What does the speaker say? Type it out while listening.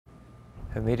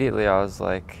Immediately I was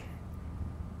like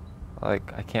I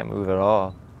can't move at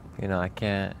all. You know, I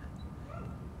can't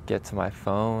get to my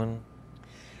phone.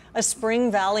 A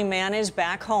Spring Valley man is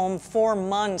back home 4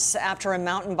 months after a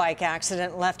mountain bike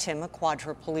accident left him a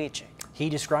quadriplegic. He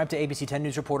described to ABC 10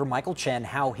 News reporter Michael Chen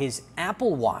how his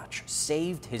Apple Watch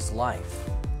saved his life.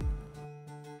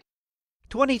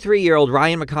 23-year-old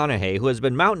Ryan McConaughey, who has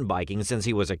been mountain biking since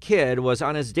he was a kid, was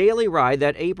on his daily ride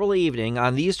that April evening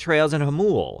on these trails in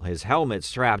Jamul, his helmet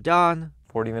strapped on.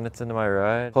 40 minutes into my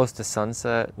ride, close to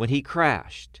sunset, When he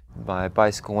crashed. my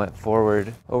bicycle went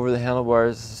forward over the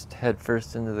handlebars, head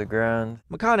first into the ground.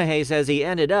 McConaughey says he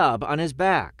ended up on his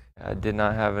back. I did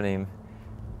not have any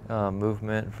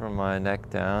movement from my neck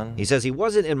down. He says he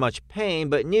wasn't in much pain,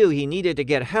 but knew he needed to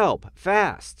get help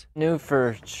fast. Knew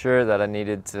for sure that I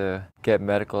needed to get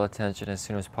medical attention as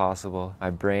soon as possible. My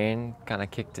brain kind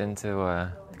of kicked into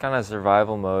a kind of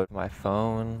survival mode. My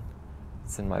phone,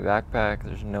 it's in my backpack.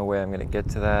 There's no way I'm gonna get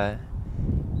to that.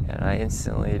 And I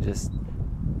instantly just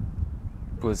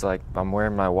was like, I'm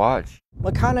wearing my watch.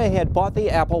 McConaughey had bought the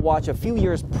Apple Watch a few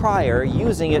years prior,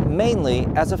 using it mainly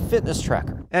as a fitness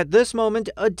tracker. At this moment,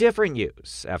 a different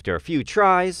use. After a few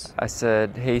tries, I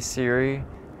said, hey Siri,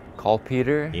 call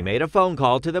Peter. he made a phone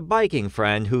call to the biking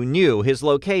friend who knew his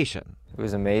location. It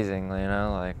was amazing, you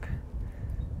know, like,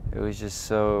 it was just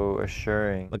so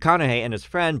assuring. McConaughey and his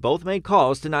friend both made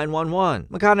calls to 911.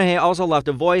 McConaughey also left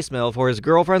a voicemail for his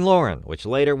girlfriend Lauren, which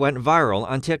later went viral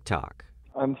on TikTok.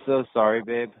 I'm so sorry,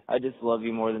 babe. I just love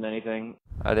you more than anything.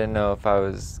 I didn't know if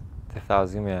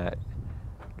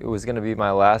it was gonna be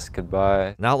my last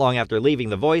goodbye. Not long after leaving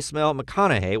the voicemail,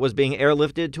 McConaughey was being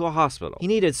airlifted to a hospital. He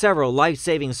needed several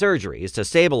life-saving surgeries to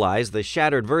stabilize the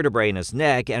shattered vertebrae in his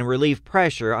neck and relieve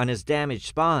pressure on his damaged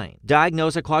spine.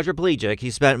 Diagnosed a quadriplegic,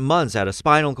 he spent months at a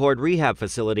spinal cord rehab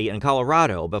facility in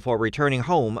Colorado before returning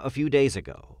home a few days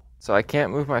ago. So I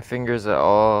can't move my fingers at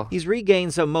all. He's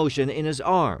regained some motion in his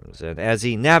arms, and as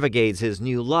he navigates his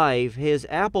new life, his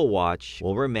Apple Watch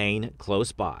will remain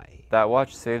close by. That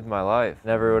watch saved my life.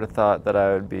 Never would have thought that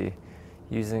I would be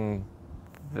using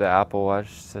the Apple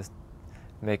Watch to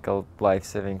make a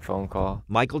life-saving phone call.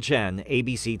 Michael Chen,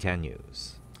 ABC 10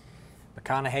 News.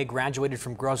 McConaughey graduated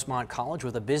from Grossmont College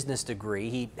with a business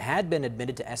degree. He had been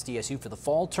admitted to SDSU for the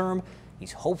fall term.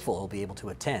 He's hopeful he'll be able to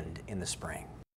attend in the spring.